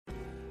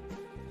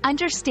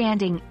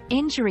Understanding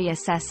injury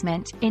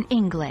assessment in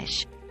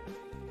English.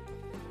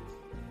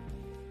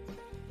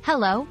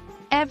 Hello,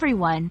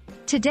 everyone.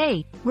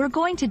 Today, we're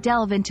going to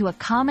delve into a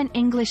common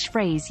English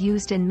phrase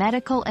used in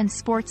medical and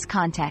sports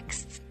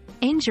contexts: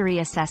 injury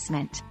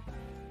assessment.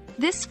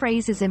 This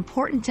phrase is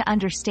important to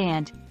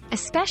understand,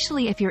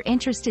 especially if you're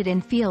interested in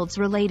fields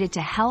related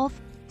to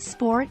health,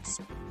 sports,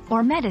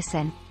 or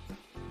medicine.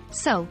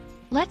 So,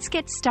 let's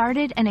get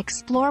started and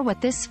explore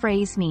what this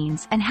phrase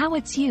means and how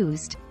it's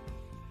used.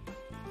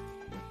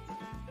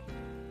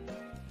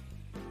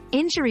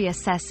 Injury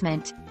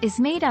assessment is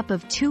made up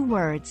of two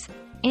words: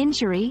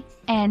 injury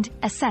and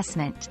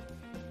assessment.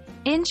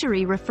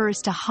 Injury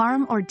refers to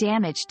harm or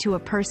damage to a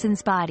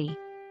person's body.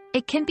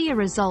 It can be a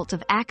result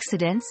of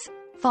accidents,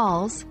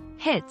 falls,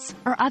 hits,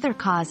 or other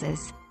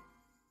causes.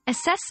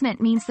 Assessment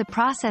means the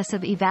process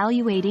of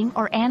evaluating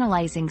or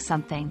analyzing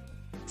something.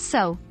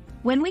 So,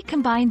 when we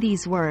combine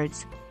these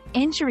words,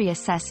 injury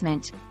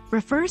assessment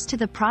refers to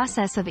the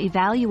process of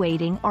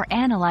evaluating or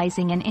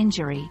analyzing an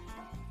injury.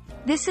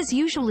 This is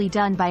usually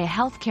done by a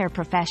healthcare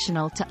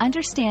professional to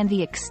understand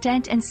the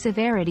extent and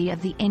severity of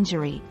the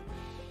injury.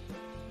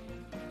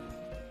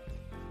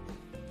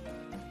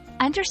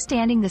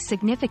 Understanding the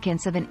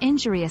significance of an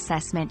injury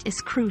assessment is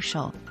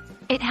crucial.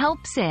 It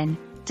helps in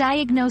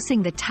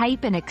diagnosing the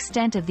type and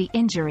extent of the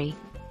injury,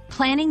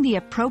 planning the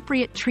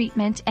appropriate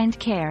treatment and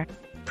care,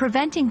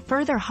 preventing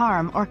further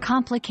harm or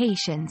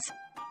complications,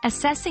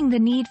 assessing the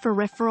need for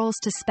referrals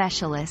to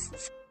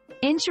specialists.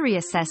 Injury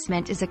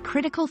assessment is a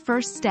critical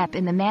first step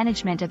in the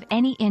management of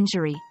any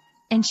injury,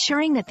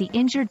 ensuring that the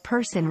injured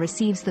person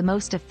receives the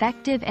most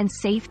effective and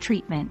safe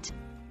treatment.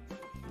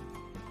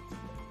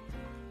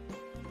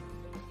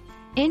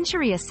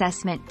 Injury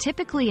assessment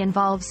typically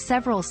involves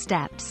several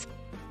steps.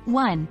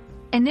 1.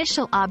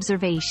 Initial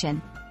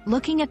observation,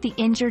 looking at the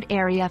injured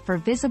area for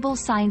visible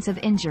signs of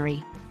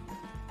injury.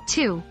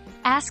 2.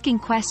 Asking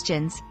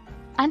questions,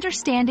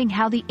 understanding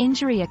how the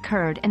injury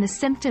occurred and the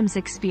symptoms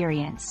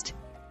experienced.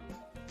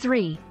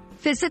 3.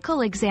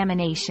 Physical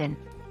examination,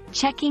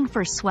 checking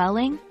for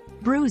swelling,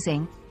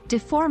 bruising,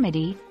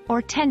 deformity,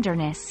 or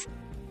tenderness.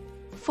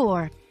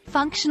 4.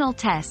 Functional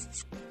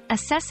tests,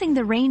 assessing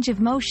the range of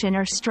motion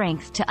or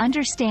strength to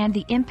understand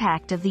the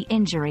impact of the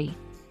injury.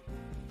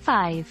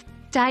 5.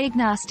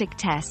 Diagnostic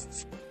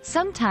tests.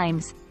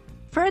 Sometimes,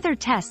 further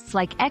tests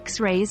like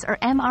X-rays or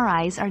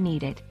MRIs are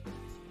needed.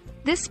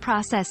 This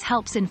process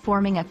helps in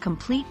forming a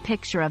complete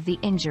picture of the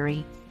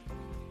injury.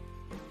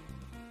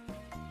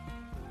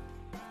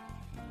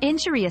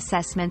 Injury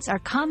assessments are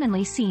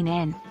commonly seen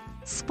in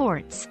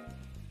sports,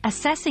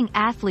 assessing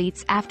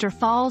athletes after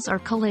falls or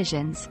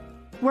collisions;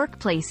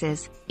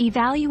 workplaces,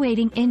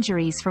 evaluating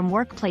injuries from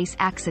workplace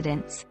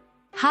accidents;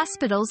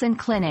 hospitals and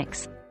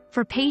clinics,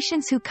 for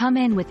patients who come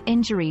in with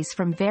injuries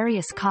from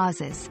various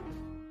causes.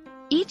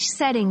 Each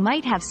setting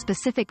might have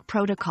specific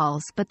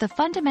protocols, but the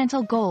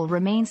fundamental goal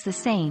remains the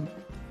same: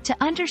 to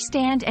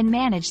understand and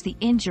manage the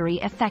injury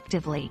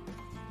effectively.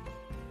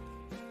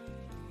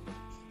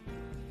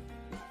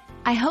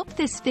 I hope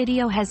this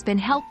video has been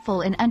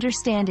helpful in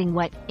understanding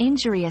what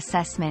injury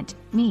assessment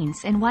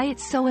means and why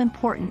it's so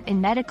important in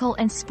medical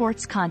and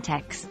sports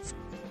contexts.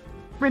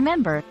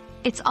 Remember,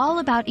 it's all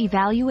about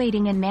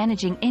evaluating and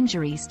managing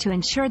injuries to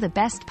ensure the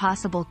best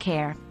possible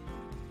care.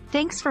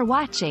 Thanks for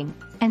watching,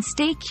 and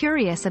stay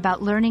curious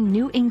about learning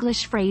new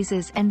English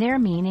phrases and their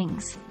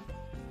meanings.